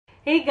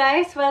Hey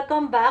guys!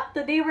 Welcome back!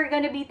 Today we're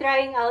gonna be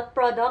trying out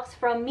products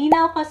from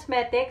MeNow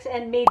Cosmetics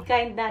and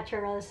Madekind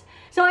Naturals.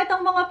 So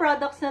itong mga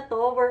products na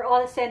to were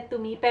all sent to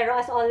me, pero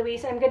as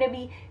always, I'm gonna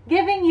be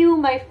giving you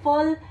my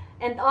full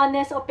and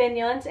honest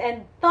opinions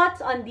and thoughts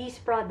on these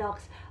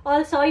products.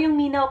 Also, yung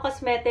MeNow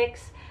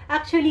Cosmetics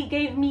actually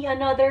gave me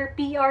another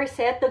PR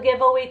set to give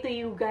away to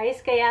you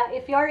guys. Kaya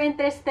if you're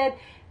interested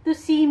to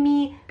see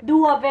me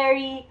do a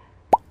very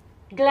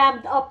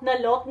glammed up na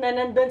look na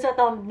nandun sa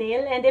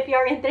thumbnail, and if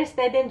you're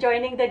interested in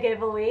joining the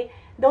giveaway,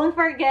 don't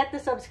forget to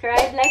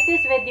subscribe, like this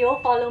video,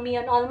 follow me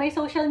on all my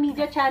social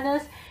media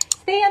channels,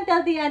 stay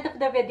until the end of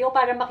the video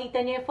para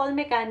makita nyo yung full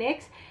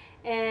mechanics,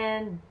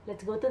 and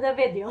let's go to the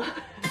video.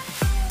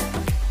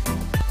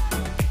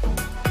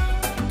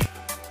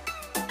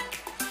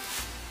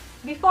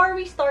 Before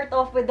we start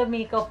off with the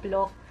makeup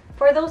look,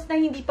 for those na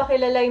hindi pa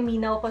kilala yung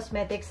MeNow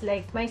Cosmetics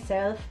like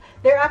myself,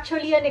 they're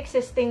actually an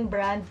existing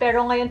brand,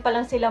 pero ngayon pa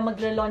lang sila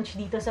magla-launch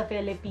dito sa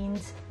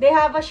Philippines. They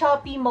have a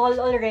Shopee mall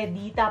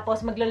already,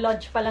 tapos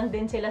magla-launch pa lang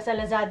din sila sa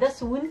Lazada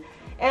soon.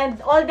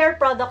 And all their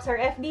products are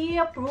FDA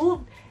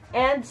approved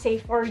and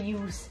safe for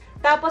use.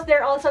 Tapos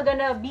they're also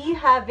gonna be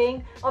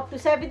having up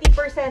to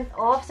 70%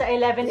 off sa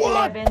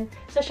 11/11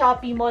 sa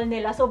Shopee mall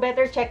nila. So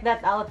better check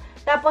that out.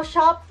 Tapos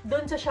shop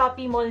dun sa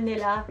Shopee mall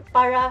nila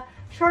para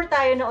sure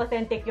tayo na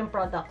authentic yung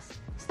products.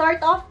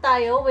 Start off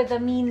tayo with the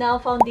MeNow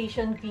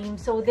Foundation Cream.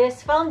 So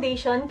this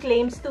foundation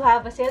claims to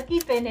have a silky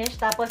finish,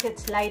 tapos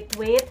it's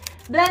lightweight,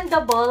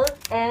 blendable,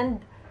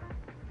 and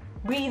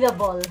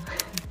breathable.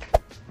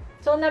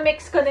 So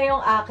na-mix ko na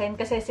yung akin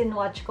kasi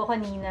sinwatch ko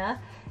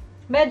kanina.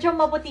 Medyo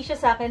maputi siya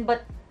sa akin,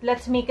 but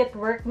let's make it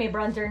work. May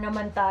bronzer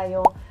naman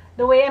tayo.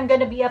 The way I'm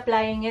gonna be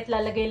applying it,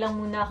 lalagay lang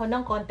muna ako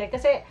ng konti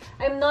kasi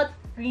I'm not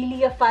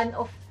really a fan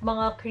of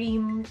mga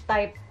cream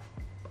type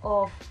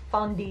of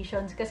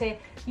foundations kasi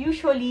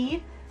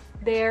usually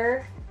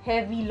they're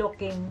heavy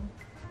looking.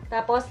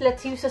 Tapos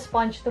let's use a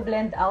sponge to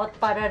blend out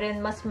para rin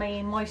mas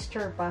may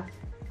moisture pa.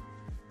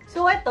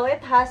 So ito,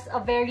 it has a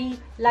very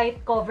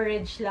light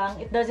coverage lang.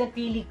 It doesn't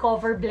really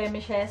cover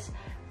blemishes,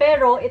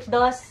 pero it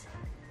does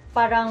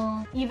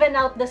parang even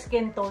out the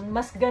skin tone.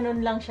 Mas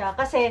ganun lang siya.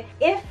 Kasi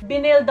if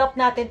binild up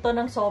natin to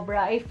ng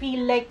sobra, I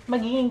feel like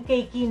magiging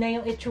cakey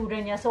na yung itsura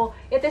niya. So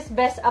it is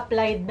best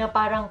applied na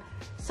parang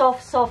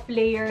soft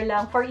layer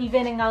lang for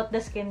evening out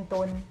the skin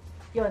tone.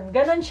 Yun,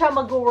 ganun siya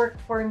mag-work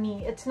for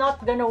me. It's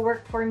not gonna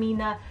work for me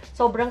na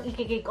sobrang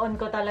ikikake on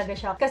ko talaga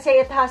siya. Kasi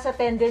it has a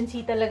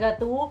tendency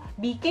talaga to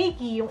be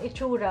cakey yung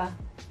itsura.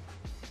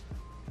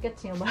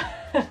 Gets nyo ba?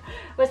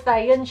 Basta,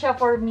 yun siya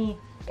for me.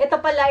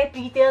 Ito pala, it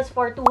retails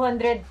for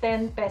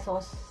 210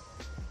 pesos.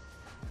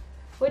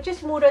 Which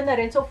is mura na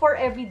rin. So, for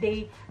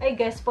everyday, I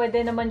guess, pwede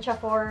naman siya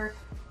for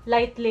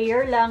light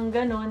layer lang,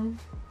 ganun.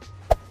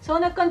 So,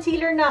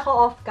 nag-concealer na ako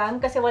off-cam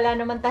kasi wala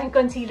naman tayong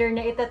concealer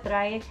na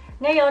itatry.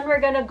 Ngayon,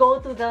 we're gonna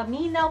go to the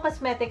MeNow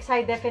Cosmetics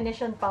High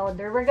Definition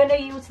Powder. We're gonna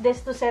use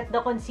this to set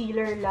the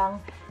concealer lang.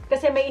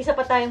 Kasi may isa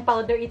pa tayong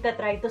powder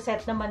itatry to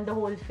set naman the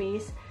whole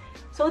face.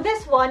 So,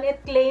 this one,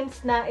 it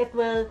claims na it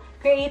will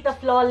create a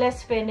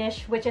flawless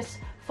finish, which is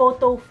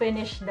photo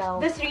finish daw.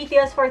 This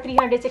retails for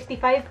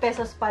 365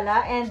 pesos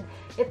pala, and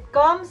it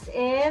comes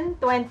in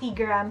 20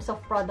 grams of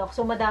product.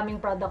 So,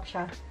 madaming product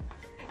siya.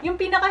 Yung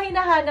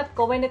pinaka-hinahanap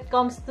ko when it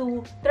comes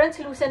to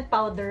translucent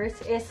powders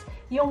is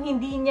yung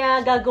hindi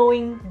niya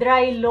gagawing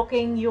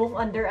dry-looking yung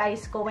under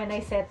eyes ko when I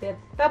set it.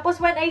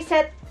 Tapos, when I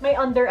set my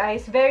under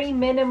eyes, very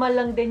minimal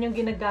lang din yung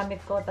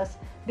ginagamit ko. Tapos,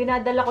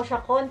 dinadala ko siya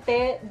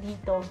konti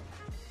dito.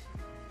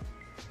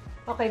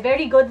 Okay,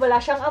 very good. Wala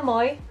siyang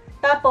amoy.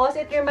 Tapos,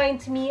 it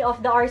reminds me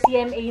of the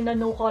RCMA na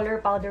no color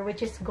powder,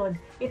 which is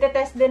good.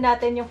 Itetest din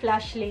natin yung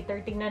flash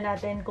later. Tingnan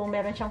natin kung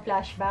meron siyang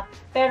flashback.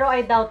 Pero I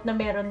doubt na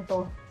meron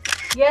to.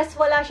 Yes,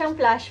 wala siyang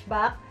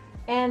flashback.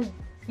 And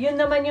yun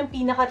naman yung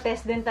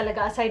pinaka-test din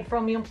talaga aside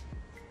from yung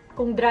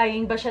kung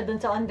drying ba siya dun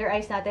sa under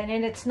eyes natin.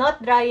 And it's not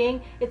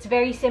drying. It's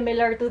very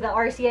similar to the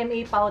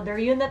RCMA powder.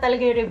 Yun na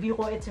talaga yung review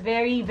ko. It's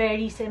very,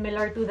 very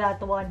similar to that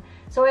one.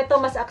 So, ito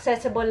mas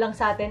accessible lang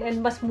sa atin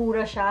and mas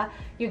mura siya.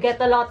 You get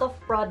a lot of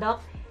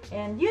product.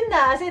 And yun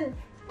na, as in,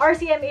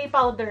 RCMA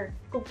powder.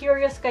 Kung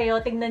curious kayo,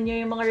 tingnan nyo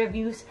yung mga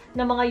reviews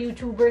ng mga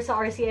YouTubers sa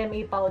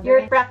RCMA powder.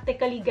 You're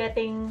practically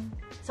getting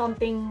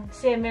something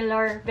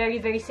similar, very,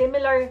 very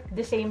similar,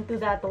 the same to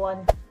that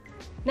one.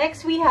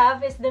 Next we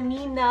have is the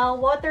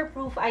MeNow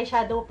Waterproof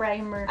Eyeshadow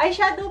Primer.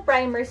 Eyeshadow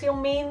primers,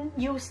 yung main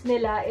use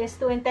nila is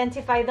to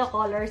intensify the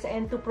colors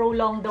and to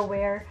prolong the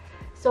wear.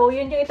 So,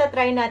 yun yung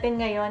itatry natin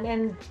ngayon.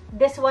 And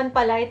this one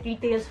pala, it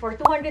retails for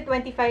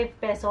 225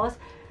 pesos.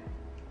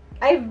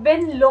 I've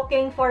been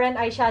looking for an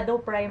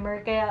eyeshadow primer,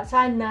 kaya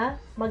sana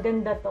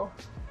maganda to.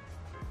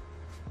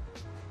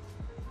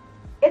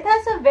 It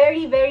has a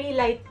very, very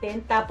light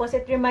tint. Tapos,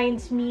 it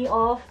reminds me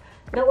of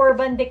the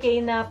Urban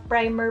Decay na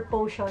primer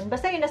potion.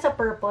 Basta yun nasa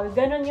purple.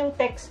 Ganon yung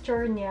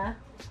texture niya.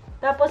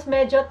 Tapos,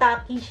 medyo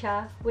tacky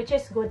siya, which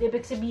is good.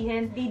 Ibig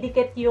sabihin,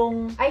 didikit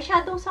yung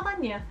eyeshadow sa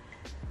kanya.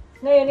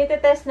 Ngayon,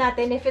 itetest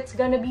natin if it's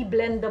gonna be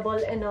blendable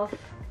enough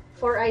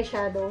for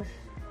eyeshadows.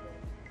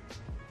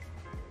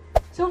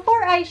 So, So,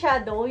 for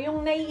eyeshadow,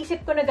 yung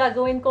naiisip ko na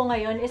gagawin ko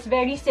ngayon is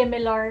very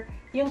similar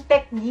yung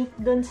technique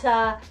dun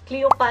sa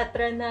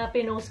Cleopatra na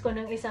pinost ko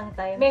ng isang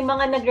time. May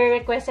mga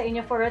nagre-request sa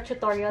inyo for a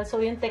tutorial.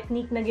 So, yung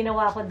technique na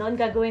ginawa ko dun,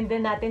 gagawin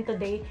din natin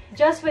today.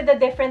 Just with a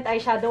different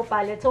eyeshadow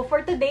palette. So,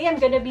 for today,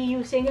 I'm gonna be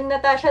using yung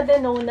Natasha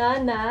Denona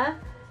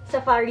na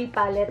Safari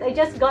palette. I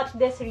just got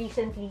this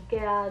recently,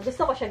 kaya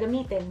gusto ko siya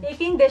gamitin.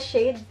 Taking this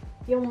shade,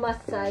 yung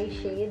Masai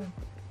shade,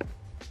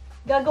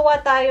 gagawa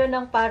tayo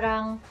ng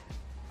parang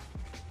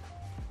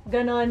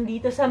ganon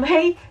dito sa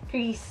may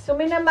crease. So,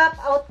 minamap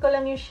out ko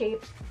lang yung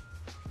shape.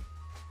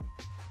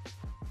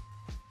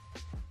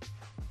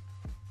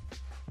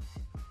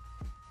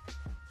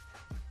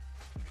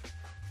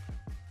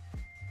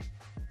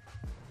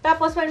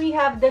 Tapos, when we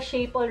have the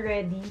shape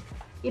already,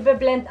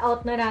 ibe-blend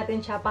out na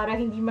natin siya para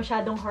hindi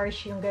masyadong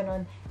harsh yung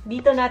ganon.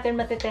 Dito natin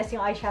matetest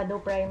yung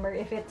eyeshadow primer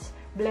if it's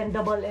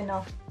blendable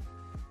enough.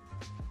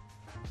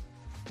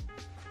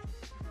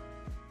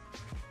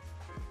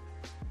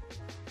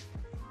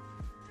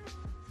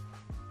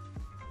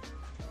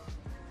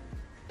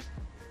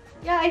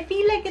 Yeah, I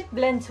feel like it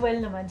blends well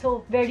naman.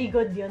 So, very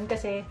good yun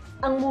kasi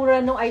ang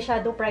mura ng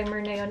eyeshadow primer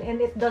na yun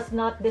and it does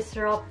not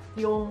disrupt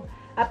yung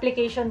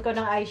application ko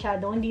ng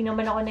eyeshadow. Hindi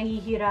naman ako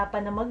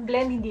nahihirapan na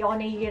mag-blend, hindi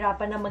ako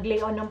nahihirapan na mag-lay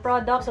on ng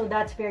product. So,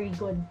 that's very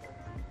good.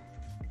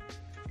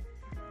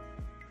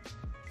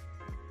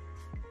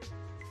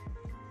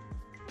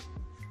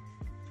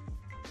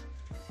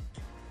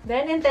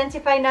 Then,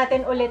 intensify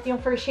natin ulit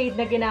yung first shade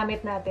na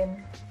ginamit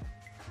natin.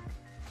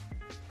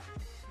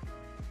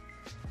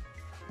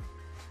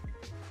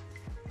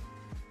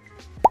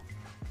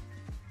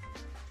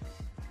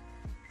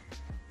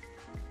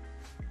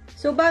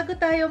 So, bago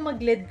tayo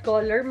mag-lid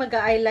color,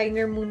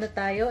 mag-eyeliner muna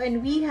tayo.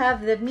 And we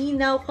have the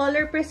MeNow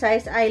Color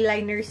Precise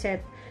Eyeliner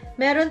Set.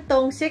 Meron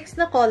tong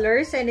 6 na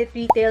colors and it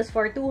retails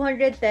for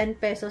 210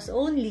 pesos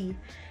only.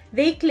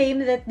 They claim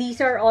that these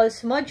are all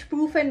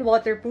smudge-proof and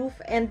waterproof.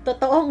 And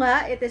totoo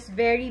nga, it is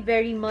very,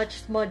 very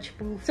much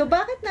smudge-proof. So,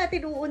 bakit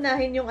natin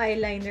uunahin yung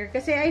eyeliner?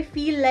 Kasi I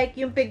feel like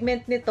yung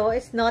pigment nito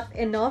is not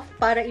enough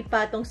para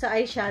ipatong sa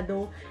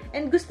eyeshadow.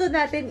 And gusto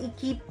natin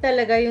i-keep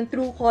talaga yung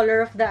true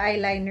color of the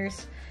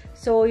eyeliners.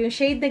 So, yung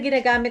shade na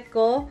ginagamit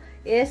ko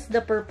is the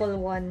purple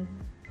one.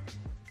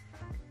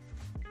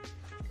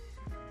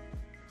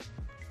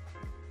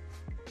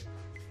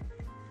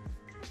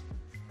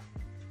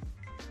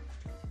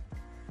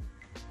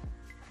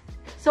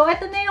 So,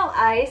 ito na yung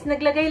eyes.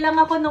 Naglagay lang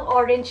ako ng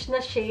orange na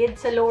shade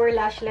sa lower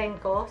lash line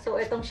ko. So,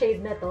 itong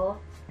shade na to.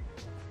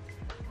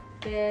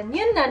 Then,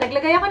 yun na.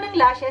 Naglagay ako ng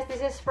lashes.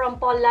 This is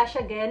from Paul Lash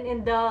again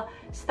in the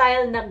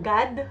style na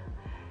God.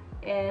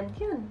 And,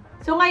 yun.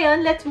 So,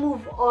 ngayon, let's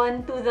move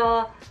on to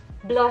the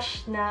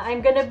blush na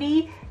I'm gonna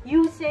be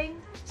using.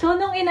 So,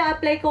 nung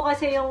ina-apply ko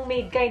kasi yung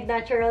Madekind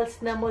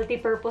Naturals na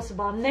Multipurpose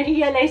Balm,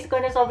 na-realize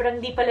ko na sobrang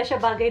di pala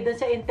siya bagay dun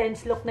sa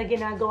intense look na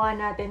ginagawa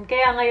natin.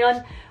 Kaya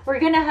ngayon, we're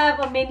gonna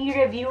have a mini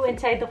review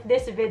inside of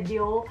this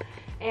video.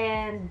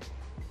 And,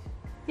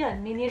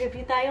 yan, mini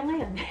review tayo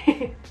ngayon.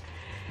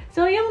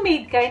 So, yung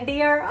Madekind,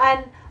 they are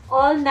an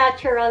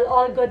all-natural,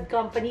 all-good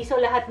company. So,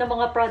 lahat ng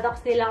mga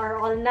products nila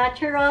are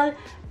all-natural,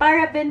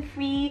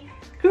 paraben-free,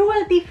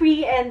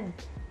 cruelty-free, and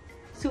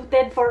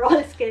suited for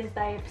all skin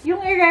types. Yung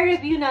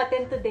i-review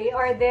natin today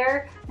are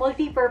their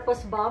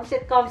multi-purpose balms.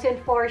 It comes in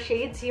 4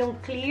 shades. Yung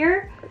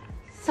clear,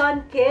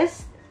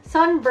 sun-kissed,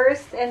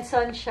 sunburst, and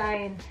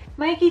sunshine.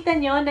 Makikita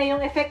nyo na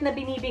yung effect na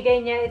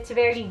binibigay niya, it's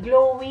very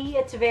glowy,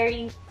 it's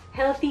very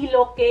healthy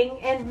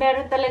looking, and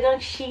meron talagang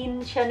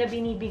sheen siya na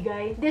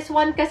binibigay. This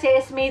one kasi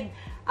is made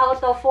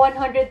out of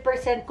 100%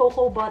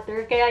 cocoa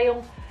butter. Kaya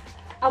yung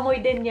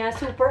amoy din niya,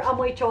 super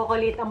amoy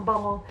chocolate ang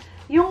bango.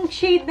 Yung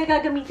shade na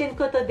gagamitin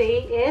ko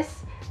today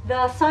is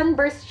the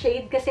Sunburst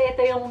shade kasi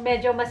ito yung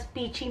medyo mas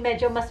peachy,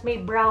 medyo mas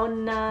may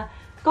brown na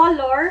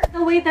color.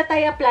 The way that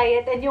I apply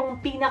it and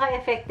yung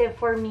pinaka-effective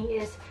for me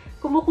is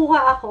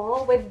kumukuha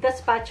ako with the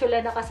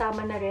spatula na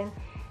kasama na rin.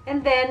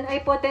 And then,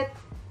 I put it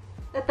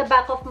at the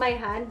back of my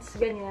hands,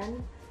 ganyan.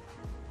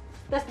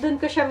 Tapos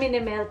dun ko siya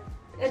minimelt.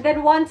 And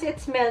then, once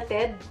it's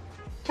melted,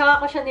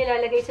 tsaka ko siya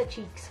nilalagay sa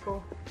cheeks ko.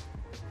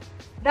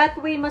 That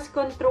way, mas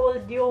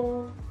controlled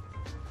yung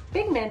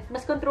pigment.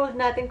 Mas controlled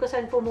natin kung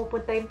saan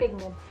pumupunta yung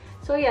pigment.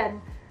 So, yan.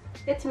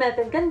 It's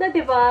melted. Ganda,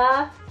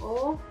 diba?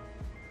 Oh.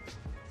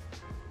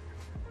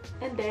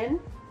 And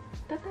then,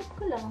 tatap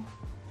ko lang.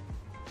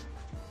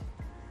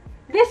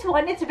 This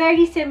one, it's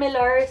very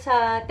similar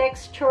sa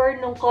texture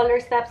nung color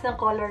steps ng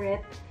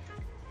Colorette.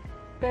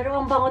 Pero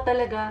ang bango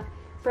talaga.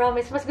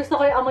 Promise. Mas gusto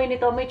ko yung amoy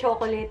nito. May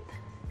chocolate.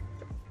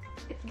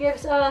 It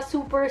gives a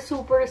super,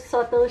 super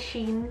subtle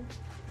sheen.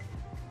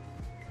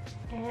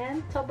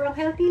 And sobrang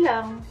healthy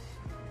lang.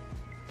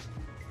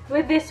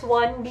 With this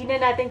one, hindi na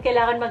natin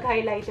kailangan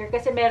mag-highlighter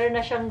kasi meron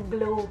na siyang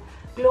glow.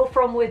 Glow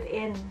from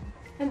within.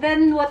 And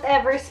then,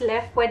 whatever's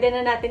left, pwede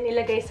na natin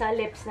ilagay sa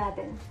lips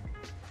natin.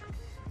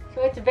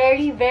 So, it's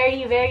very,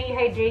 very, very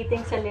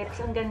hydrating sa lips.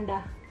 Ang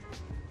ganda.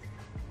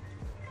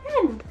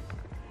 Yan.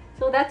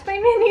 So, that's my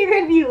mini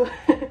review.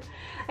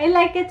 I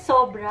like it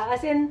sobra.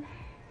 As in,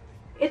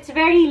 it's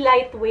very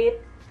lightweight.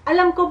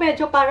 Alam ko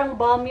medyo parang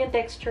balm yung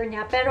texture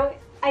niya, pero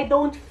I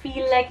don't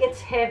feel like it's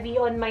heavy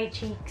on my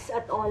cheeks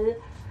at all.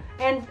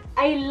 And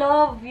I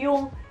love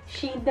yung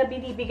shade na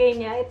binibigay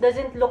niya. It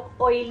doesn't look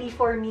oily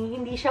for me.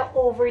 Hindi siya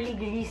overly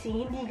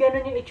greasy. Hindi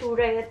ganun yung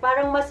itsura. At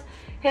parang mas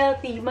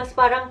healthy. Mas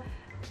parang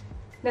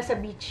nasa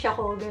beach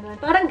ako. Ganun.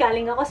 Parang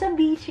galing ako sa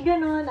beach.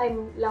 Ganun.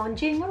 I'm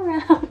lounging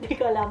around. Hindi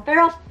ko alam.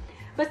 Pero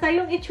basta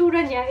yung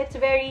itsura niya, it's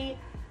very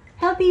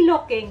healthy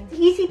looking. It's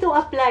easy to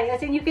apply.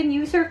 As in, you can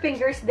use your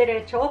fingers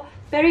diretso.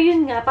 Pero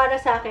yun nga, para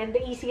sa akin,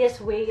 the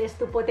easiest way is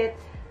to put it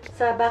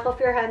sa back of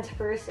your hands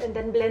first and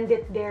then blend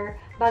it there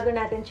bago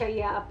natin siya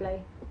i-apply.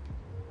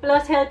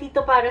 Plus, healthy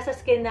to para sa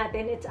skin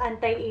natin. It's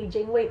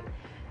anti-aging. Wait,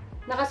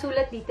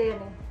 nakasulat dito yun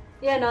eh.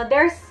 Yan o,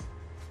 there's,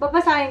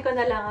 babasahin ko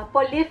na lang.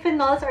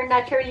 Polyphenols are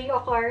naturally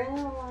occurring.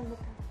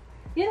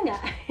 Yun nga.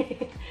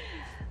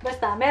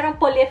 Basta, merong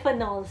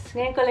polyphenols.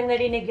 Ngayon ko lang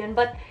narinig yun.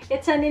 But,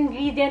 it's an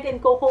ingredient in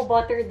cocoa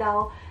butter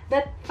daw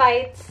that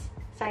fights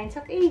signs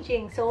of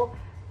aging. So,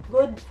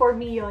 good for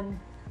me yun.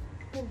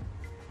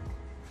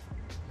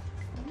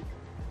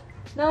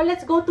 Now,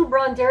 let's go to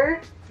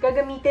bronzer.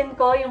 Gagamitin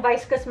ko yung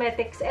Vice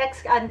Cosmetics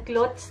X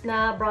Unclots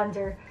na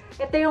bronzer.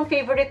 Ito yung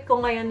favorite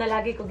ko ngayon na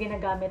lagi ko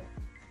ginagamit.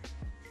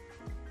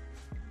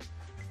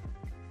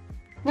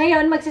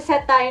 Ngayon,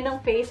 magsiset tayo ng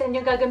face and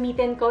yung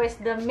gagamitin ko is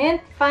the Mint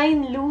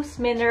Fine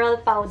Loose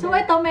Mineral Powder. So,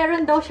 ito,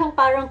 meron daw siyang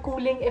parang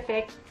cooling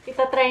effect.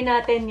 Itatry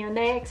natin yun.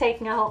 Na-excite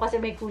nga ako kasi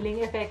may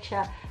cooling effect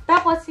siya.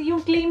 Tapos,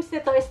 yung claims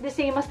nito is the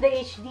same as the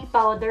HD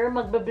powder.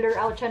 Magbe-blur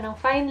out siya ng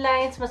fine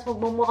lines. Mas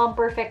magmumukhang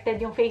perfected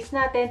yung face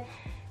natin.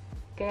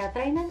 Kaya,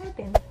 try na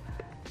natin.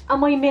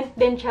 Amoy mint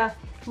din siya.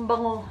 Ang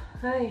bango.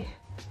 Ay,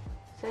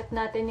 set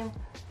natin yung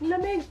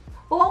lamig.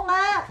 Oo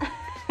nga!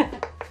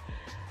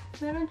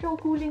 Meron siyang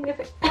cooling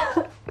effect.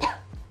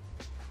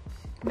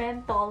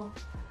 Menthol.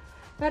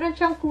 Meron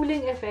siyang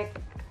cooling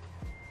effect.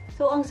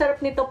 So, ang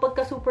sarap nito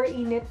pagka super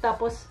init.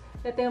 Tapos,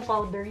 ito yung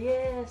powder.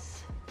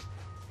 Yes!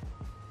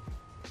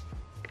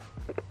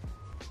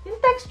 Yung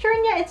texture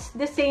niya, it's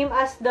the same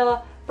as the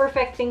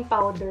perfecting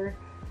powder.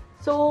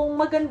 So,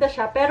 maganda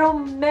siya. Pero,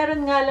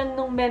 meron nga lang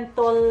nung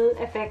menthol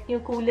effect,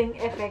 yung cooling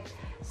effect.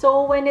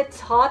 So, when it's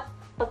hot,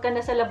 pagka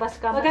nasa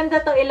labas ka, maganda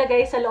to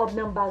ilagay sa loob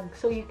ng bag.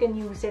 So, you can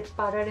use it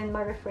para rin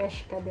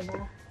ma-refresh ka,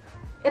 diba?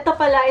 Ito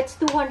pala, it's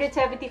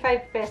 275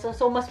 pesos.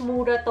 So, mas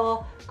mura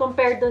to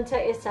compared dun sa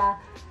isa.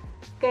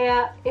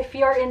 Kaya, if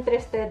you're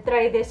interested,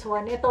 try this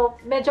one. Ito,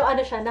 medyo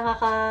ano siya,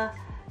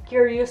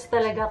 nakaka-curious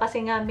talaga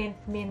kasi nga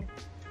mint-mint.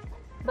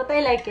 But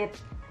I like it.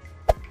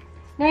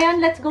 Ngayon,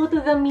 let's go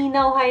to the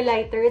MeNow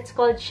highlighter. It's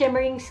called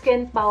Shimmering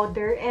Skin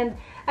Powder. And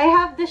I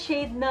have the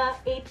shade na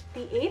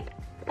 88.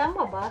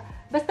 Tama ba?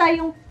 Basta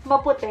yung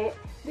maputi.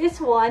 This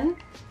one,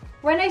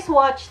 when I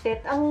swatched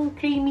it, ang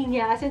creamy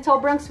niya. As in,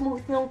 sobrang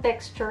smooth ng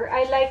texture.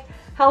 I like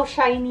how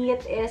shiny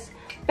it is.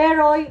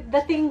 Pero,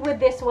 the thing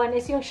with this one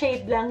is yung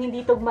shade lang,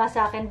 hindi tugma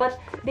sa akin.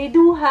 But, they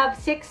do have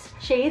 6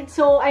 shades.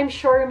 So, I'm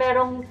sure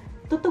merong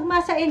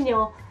tutugma sa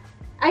inyo.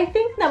 I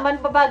think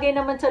naman, babagay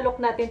naman sa look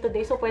natin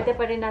today. So, pwede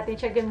pa rin natin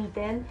siya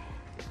gamitin.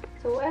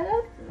 So,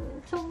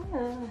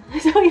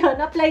 so yun,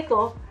 apply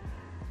ko.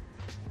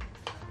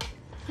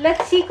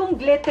 Let's see kung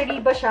glittery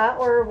ba siya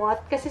or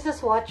what. Kasi sa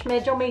swatch,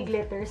 medyo may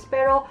glitters.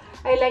 Pero,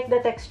 I like the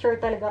texture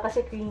talaga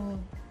kasi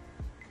creamy.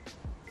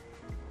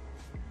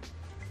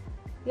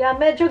 Yeah,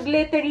 medyo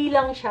glittery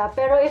lang siya.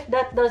 Pero if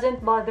that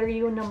doesn't bother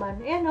you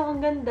naman, ayan o,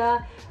 ang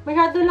ganda.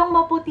 Masyado lang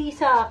maputi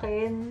sa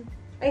akin.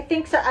 I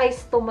think sa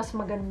eyes to mas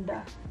maganda.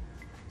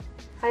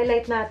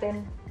 Highlight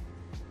natin.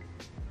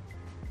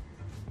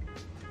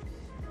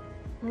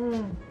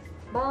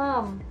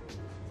 Balm.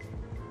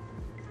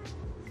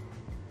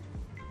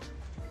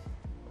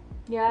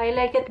 Yeah, I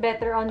like it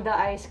better on the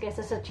eyes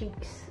kaysa sa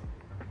cheeks.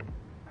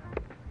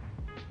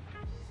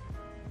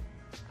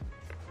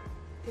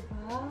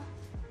 Diba?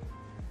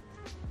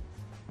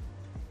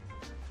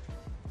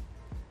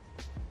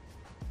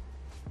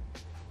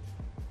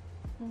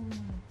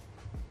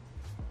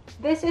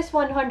 This is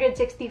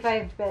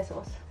 165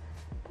 pesos.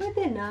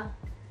 Pwede na.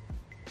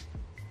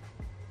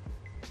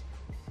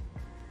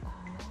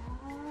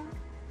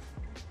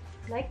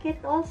 Like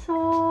it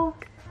also.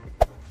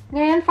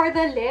 Ngayon, for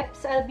the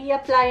lips, I'll be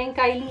applying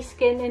Kylie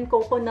Skin and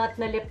Coconut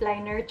na lip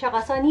liner,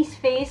 tsaka Sunny's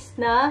Face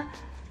na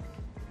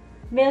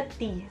milk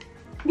tea.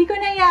 Hindi ko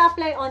na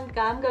i-apply on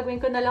cam, gagawin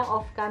ko na lang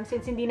off cam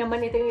since hindi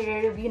naman ito yung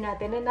i-review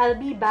natin. And I'll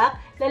be back.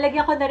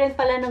 Lalagyan ko na rin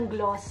pala ng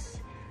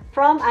gloss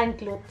from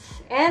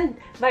Unclots and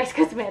Vice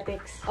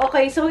Cosmetics.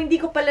 Okay, so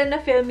hindi ko pala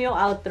na-film yung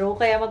outro,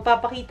 kaya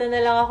magpapakita na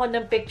lang ako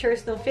ng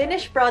pictures ng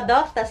finished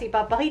product, tapos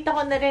ipapakita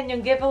ko na rin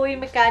yung giveaway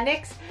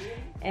mechanics,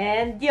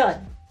 and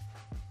yun.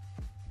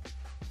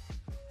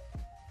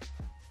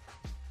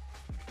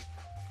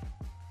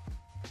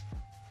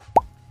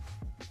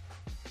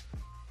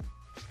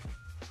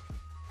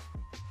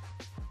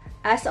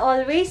 As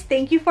always,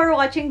 thank you for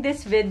watching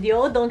this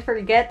video. Don't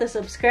forget to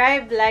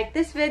subscribe, like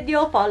this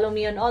video, follow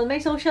me on all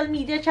my social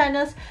media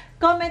channels,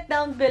 comment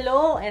down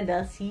below, and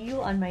I'll see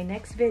you on my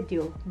next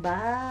video.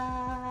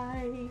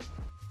 Bye!